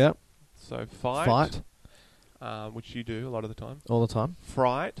 Yep. So fight. Which you do a lot of the time. All the time.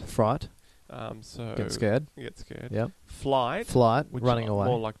 Fright. So Get scared. Yep. Flight. Which running away.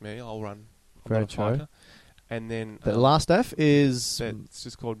 More like me. I'll run. Very true. Fighter. And then The last F is... It's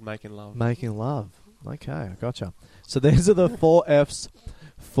just called making love. Making love. Okay, I gotcha. So these are the 4 Fs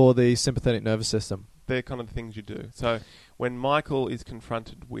for the sympathetic nervous system. They're kind of the things you do. So when Michael is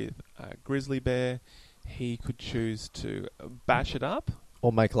confronted with a grizzly bear, he could choose to bash it up.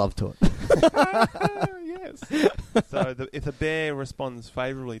 Or make love to it. Yes. So if the bear responds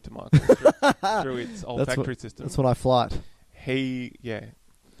favourably to Michael through its olfactory system... That's when I flight.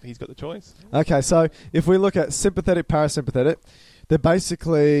 He's got the choice. Okay, so if we look at sympathetic, parasympathetic, they're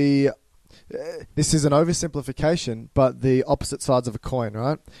basically... this is an oversimplification, but the opposite sides of a coin,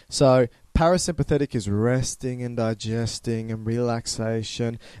 right? So parasympathetic is resting and digesting and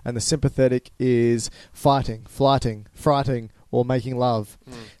relaxation, and the sympathetic is fighting, flighting, frighting, or making love.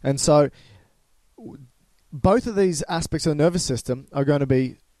 And so both of these aspects of the nervous system are going to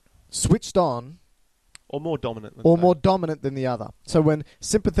be switched on Or more dominant. or more dominant than the other. So when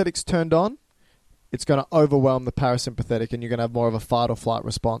sympathetic's turned on, it's going to overwhelm the parasympathetic and you're going to have more of a fight or flight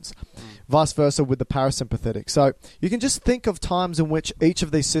response. Vice versa with the parasympathetic. So you can just think of times in which each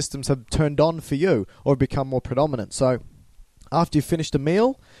of these systems have turned on for you or become more predominant. So after you've finished a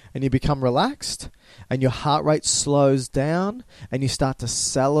meal and you become relaxed and your heart rate slows down and you start to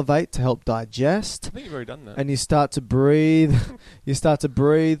salivate to help digest. I think you've already done that. And you start to breathe,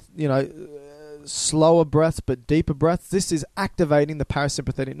 slower breaths but deeper breaths. This is activating the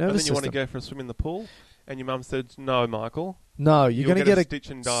parasympathetic nervous system. And then you want to go for a swim in the pool, and your mum said, "No, Michael. No, you're going to get a stitch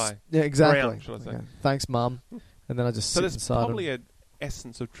and die." Yeah, exactly. Drown, should I say? Okay. Thanks, Mum. And then I just So sit there's inside probably him. an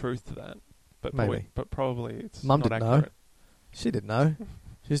essence of truth to that, but Maybe. probably it's Mum not didn't know. accurate. She didn't know.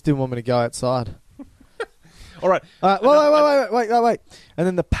 She just didn't want me to go outside. All right. Wait. And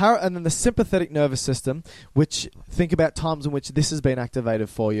then the sympathetic nervous system, which think about times in which this has been activated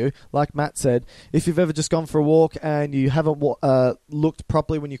for you. Like Matt said, if you've ever just gone for a walk and you haven't looked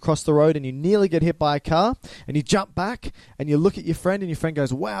properly when you cross the road and you nearly get hit by a car and you jump back and you look at your friend and your friend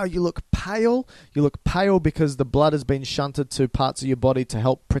goes, "Wow, you look pale." You look pale because the blood has been shunted to parts of your body to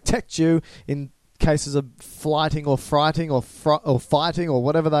help protect you in cases of flighting or frighting or fighting or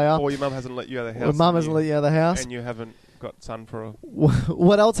whatever they are. Or your mum hasn't let you out of the house. Or mum hasn't let you out of the house. And you haven't got sun for a...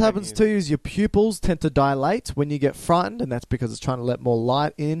 What else happens to you is your pupils tend to dilate when you get frightened, and that's because it's trying to let more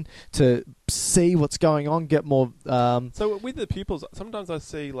light in to see what's going on, get more... So with the pupils, sometimes I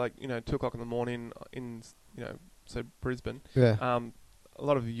see 2 o'clock in the morning in, say Brisbane. Yeah. A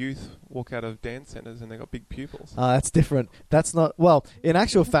lot of youth walk out of dance centres and they've got big pupils. That's different. That's not... Well, in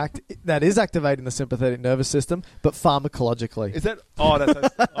actual fact, that is activating the sympathetic nervous system, but pharmacologically. Is that... Oh,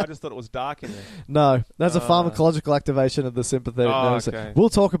 I just thought it was dark in there. No, that's a pharmacological activation of the sympathetic nervous system. We'll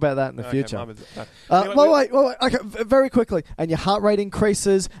talk about that in the future. Wait. Okay, very quickly. And your heart rate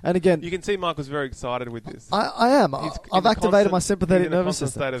increases, and again... You can see Michael's very excited with this. I am. I've activated my sympathetic nervous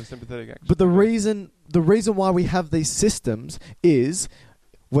system. State of sympathetic action. But the reason why we have these systems is...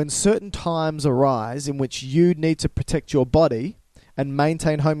 when certain times arise in which you need to protect your body and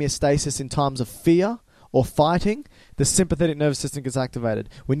maintain homeostasis in times of fear or fighting, the sympathetic nervous system gets activated.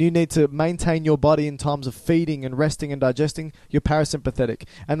 When you need to maintain your body in times of feeding and resting and digesting, you're parasympathetic.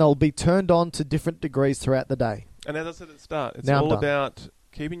 And they'll be turned on to different degrees throughout the day. And as I said at the start, it's all about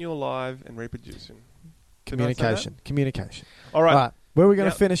keeping you alive and reproducing. Communication. All right. Where are we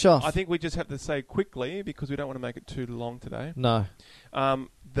going to finish off? I think we just have to say quickly, because we don't want to make it too long today. No.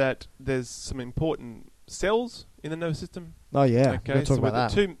 That there's some important cells in the nervous system. Oh yeah, okay. We'll talk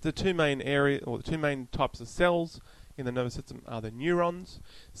about that. The two main areas, or the two main types of cells in the nervous system are the neurons.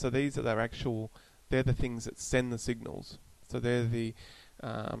 So they're the things that send the signals. So they're the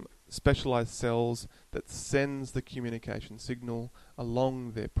specialized cells that sends the communication signal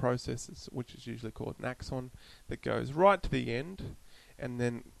along their processes, which is usually called an axon, that goes right to the end, and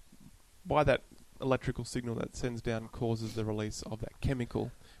then by that electrical signal that sends down causes the release of that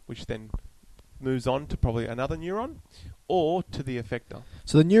chemical, which then moves on to probably another neuron or to the effector.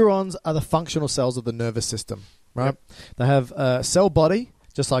 So the neurons are the functional cells of the nervous system, right? Yep. They have a cell body,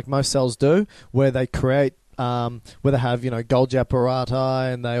 just like most cells do, where they create, where they have, Golgi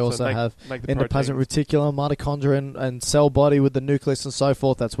apparati, and they also have endoplasmic reticulum, mitochondria, and cell body with the nucleus and so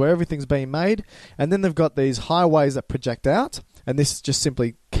forth. That's where everything's being made. And then they've got these highways that project out, and this just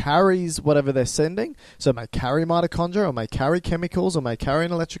simply carries whatever they're sending. So it may carry mitochondria, or may carry chemicals, or may carry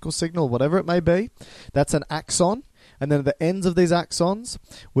an electrical signal, whatever it may be. That's an axon. And then at the ends of these axons,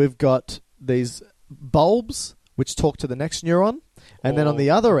 we've got these bulbs, which talk to the next neuron. And then on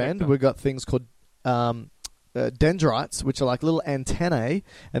the other end, we've got things called dendrites, which are like little antennae.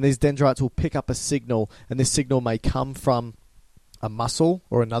 And these dendrites will pick up a signal, and this signal may come from a muscle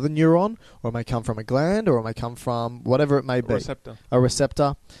or another neuron, or it may come from a gland, or it may come from whatever it may be. A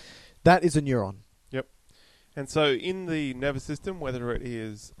receptor. That is a neuron. Yep. And so in the nervous system, whether it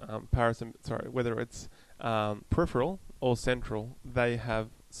is peripheral or central, they have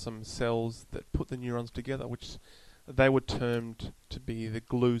some cells that put the neurons together, which they were termed to be the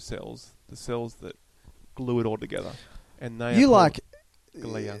glue cells, the cells that glue it all together. And they like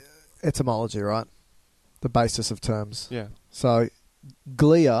glia. Etymology, right? The basis of terms. Yeah. So,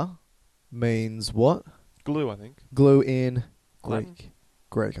 glia means what? Glue, I think. Glue in Greek. Latin?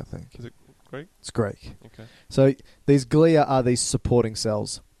 Greek, I think. Is it Greek? It's Greek. Okay. So, these glia are these supporting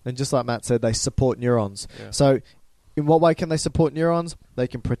cells. And just like Matt said, they support neurons. Yeah. So, in what way can they support neurons? They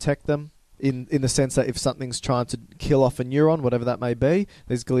can protect them in the sense that if something's trying to kill off a neuron, whatever that may be,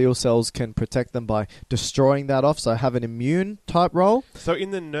 these glial cells can protect them by destroying that off, so have an immune type role. So in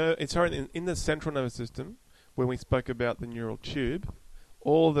the central nervous system, when we spoke about the neural tube,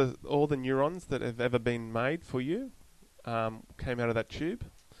 all the neurons that have ever been made for you came out of that tube.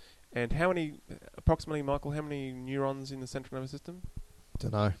 And how many, approximately, Michael, how many neurons in the central nervous system?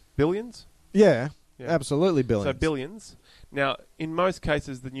 Don't know. Billions? Yeah, Yeah. absolutely billions. So billions. Now, in most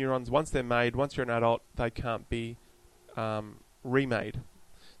cases, the neurons, once they're made, once you're an adult, they can't be remade.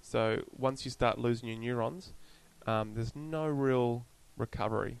 So once you start losing your neurons, there's no real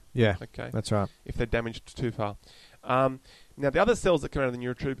recovery. Yeah, Okay. that's right. If they're damaged too far. Now, the other cells that come out of the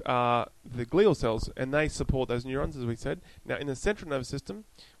neural tube are the glial cells, and they support those neurons, as we said. Now, in the central nervous system,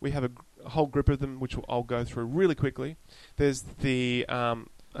 we have a whole group of them, which I'll go through really quickly. There's the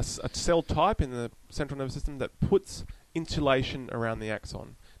a cell type in the central nervous system that puts insulation around the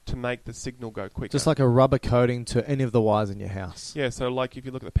axon to make the signal go quicker. Just like a rubber coating to any of the wires in your house. Yeah, so like if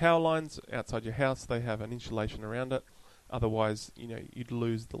you look at the power lines outside your house, they have an insulation around it. Otherwise, you'd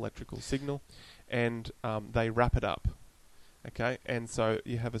lose the electrical signal, and they wrap it up. Okay, and so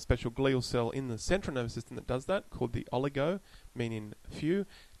you have a special glial cell in the central nervous system that does that, called the oligo, meaning few,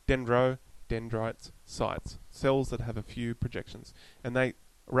 dendrites, sites, cells that have a few projections, and they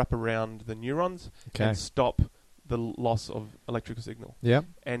wrap around the neurons and stop the loss of electrical signal. Yeah.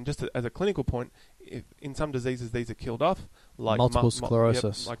 And just as a clinical point, if in some diseases these are killed off, like multiple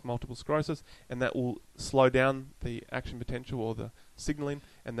sclerosis, like multiple sclerosis, and that will slow down the action potential or the signaling,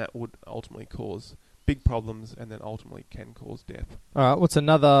 and that would ultimately cause big problems, and then ultimately can cause death. All right. What's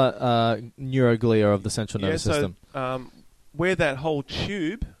another neuroglia of the central nervous system? Where that whole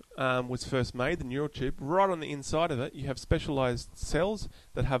tube was first made, the neural tube, right on the inside of it, you have specialized cells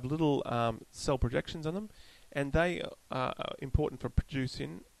that have little cell projections on them, and they are important for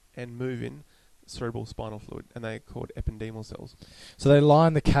producing and moving cerebral spinal fluid, and they're called ependymal cells. So they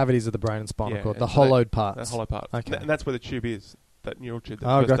line the cavities of the brain and spinal cord, the hollowed parts. The hollow part. Okay. And that's where the tube is, that neural tube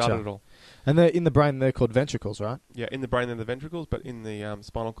that first started it all. And they're in the brain, they're called ventricles, right? Yeah, in the brain they're the ventricles, but in the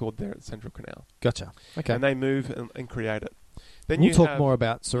spinal cord they're at the central canal. Gotcha. Okay. And they move and create it. Then we'll talk more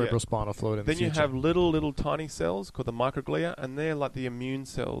about cerebral spinal fluid in the future. Then you have little tiny cells called the microglia, and they're like the immune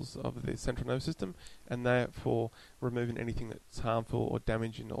cells of the central nervous system, and they're for removing anything that's harmful or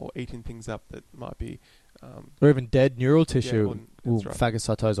damaging or eating things up that might be... or even dead neural tissue will right.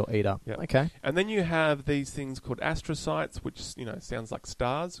 phagocytose or eat up. Yeah. Okay. And then you have these things called astrocytes, which sounds like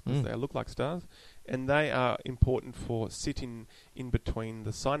stars because they look like stars, and they are important for sitting in between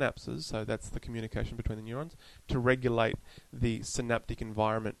the synapses, so that's the communication between the neurons, to regulate the synaptic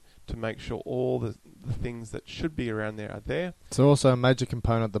environment to make sure all the things that should be around there are there. It's also a major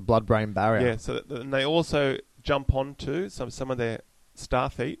component of the blood-brain barrier. Yeah, so and they also jump onto, some of their star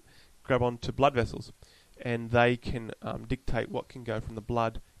feet grab onto blood vessels, and they can dictate what can go from the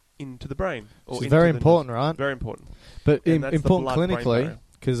blood into the brain. It's very important, right? Very important. But important clinically,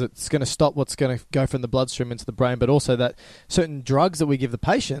 because it's going to stop what's going to go from the bloodstream into the brain, but also that certain drugs that we give the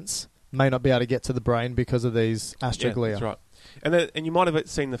patients may not be able to get to the brain because of these astroglia. Yeah, that's right. And you might have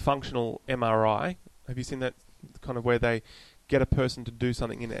seen the functional MRI. Have you seen that kind of where they get a person to do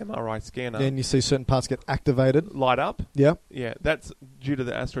something in an MRI scanner? Then you see certain parts get activated. Light up. Yeah. Yeah, that's due to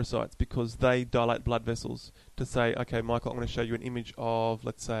the astrocytes because they dilate blood vessels to say, okay, Michael, I'm going to show you an image of,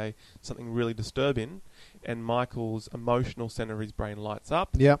 let's say, something really disturbing, and Michael's emotional center of his brain lights up.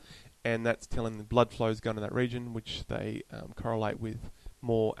 Yeah. And that's telling the blood flows going to that region, which they correlate with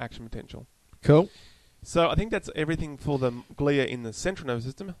more action potential. Cool. So I think that's everything for the glia in the central nervous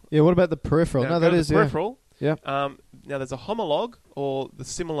system. Yeah, what about the peripheral? Now, that is the peripheral. Yeah. Now there's a homologue, or the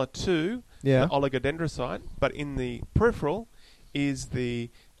similar to the oligodendrocyte, but in the peripheral is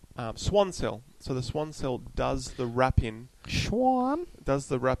the Schwann cell. So the Schwann cell does the wrapping. Does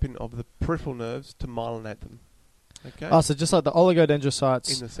the wrapping of the peripheral nerves to myelinate them. Okay. Oh, so just like the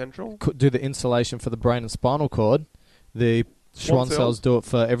oligodendrocytes in the central do the insulation for the brain and spinal cord, the Schwann cells do it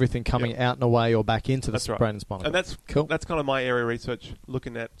for everything coming out and away or back into the brain and spinal cord. And that's cool. That's kind of my area of research,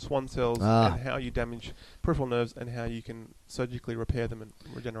 looking at Schwann cells and how you damage peripheral nerves and how you can surgically repair them and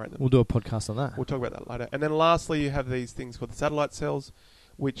regenerate them. We'll do a podcast on that. We'll talk about that later. And then lastly, you have these things called the satellite cells,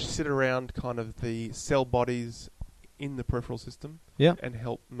 which sit around kind of the cell bodies in the peripheral system and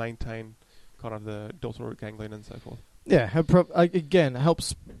help maintain kind of the dorsal root ganglion and so forth. Yeah, again,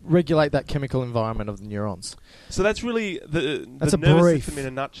 helps regulate that chemical environment of the neurons. So that's really the nervous nervous system in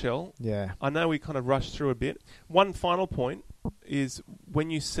a nutshell. Yeah. I know we kind of rushed through a bit. One final point is when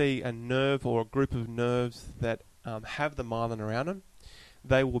you see a nerve or a group of nerves that have the myelin around them,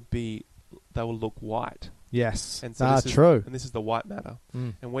 they will look white. Yes. And so true. And this is the white matter.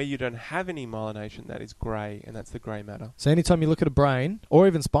 And where you don't have any myelination, that is grey, and that's the grey matter. So anytime you look at a brain or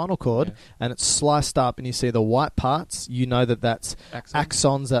even spinal cord and it's sliced up and you see the white parts, you know that that's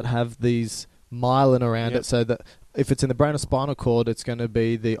axons that have these myelin around Yep. it, so that if it's in the brain or spinal cord, it's going to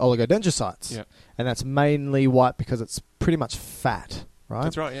be the oligodendrocytes. Yep. And that's mainly white because it's pretty much fat, right?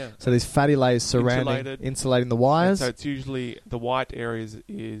 That's right, yeah. So these fatty layers surrounding, insulating the And wires. so it's usually the white areas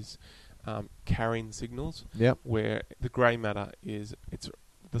is carrying signals, Yep. where the grey matter is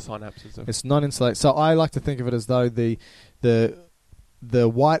the synapses. It's non-insulated. So I like to think of it as though the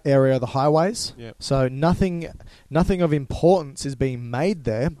white area are the highways. Yep. So nothing of importance is being made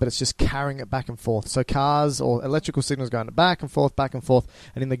there, but it's just carrying it back and forth. So cars or electrical signals going back and forth,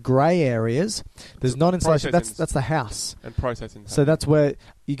 and in the grey areas, there's non-insulation. processing. That's the house. And processing. So that's where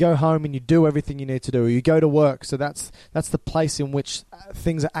you go home and you do everything you need to do. You go to work. So that's the place in which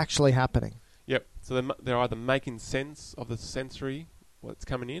things are actually happening. Yep. So they're either making sense of the sensory, what's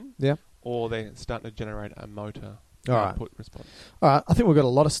coming in, Yeah. or they're starting to generate a motor All right. output response. All right, I think we've got a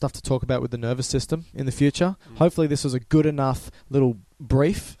lot of stuff to talk about with the nervous system in the future. Hopefully this was a good enough little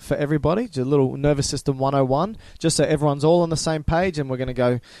brief for everybody, just a little nervous system 101, just so everyone's all on the same page, and we're going to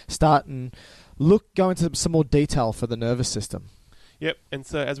go start and go into some more detail for the nervous system. Yep. And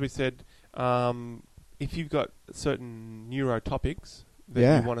so, as we said, if you've got certain neurotopics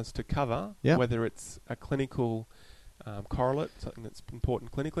that you want us to cover, whether it's a clinical correlate, something that's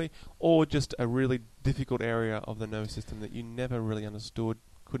important clinically, or just a really difficult area of the nervous system that you never really understood,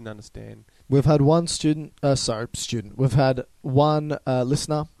 couldn't understand. We've had one We've had one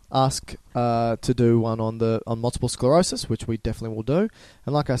listener ask to do one on multiple sclerosis, which we definitely will do.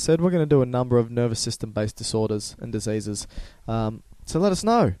 And like I said, we're going to do a number of nervous system-based disorders and diseases. So let us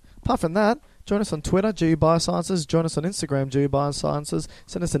know. Apart from that, join us on Twitter, GU Biosciences. Join us on Instagram, GU Biosciences.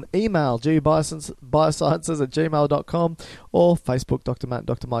 Send us an email, gubiosciences@gmail.com, or Facebook, Dr. Matt and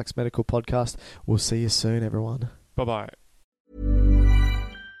Dr. Mike's Medical Podcast. We'll see you soon, everyone. Bye-bye.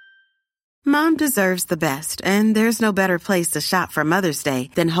 Mom deserves the best, and there's no better place to shop for Mother's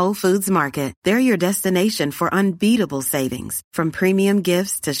Day than Whole Foods Market. They're your destination for unbeatable savings, from premium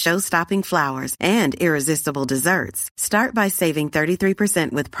gifts to show-stopping flowers and irresistible desserts. Start by saving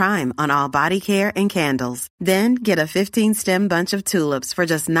 33% with Prime on all body care and candles. Then get a 15-stem bunch of tulips for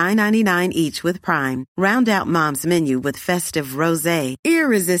just $9.99 each with Prime. Round out Mom's menu with festive rosé,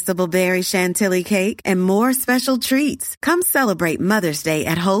 irresistible berry chantilly cake, and more special treats. Come celebrate Mother's Day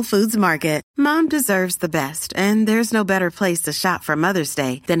at Whole Foods Market. Mom deserves the best, and there's no better place to shop for Mother's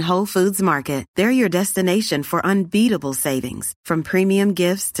Day than Whole Foods Market. They're your destination for unbeatable savings, from premium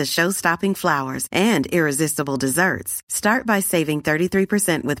gifts to show-stopping flowers and irresistible desserts. Start by saving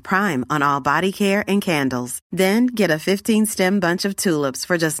 33% with Prime on all body care and candles. Then get a 15-stem bunch of tulips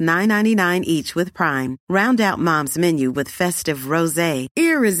for just $9.99 each with Prime. Round out Mom's menu with festive rosé,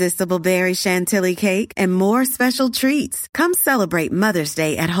 irresistible berry chantilly cake, and more special treats. Come celebrate Mother's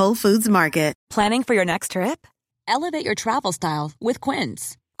Day at Whole Foods Market. Planning for your next trip? Elevate your travel style with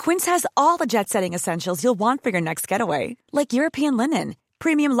Quince. Quince has all the jet-setting essentials you'll want for your next getaway, like European linen,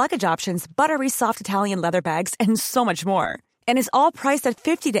 premium luggage options, buttery soft Italian leather bags, and so much more. And is all priced at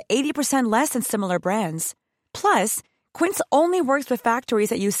 50 to 80% less than similar brands. Plus, Quince only works with factories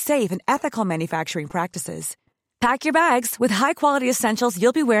that use safe and ethical manufacturing practices. Pack your bags with high-quality essentials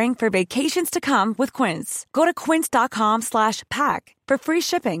you'll be wearing for vacations to come with Quince. Go to quince.com/pack for free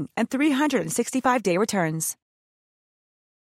shipping and 365-day returns.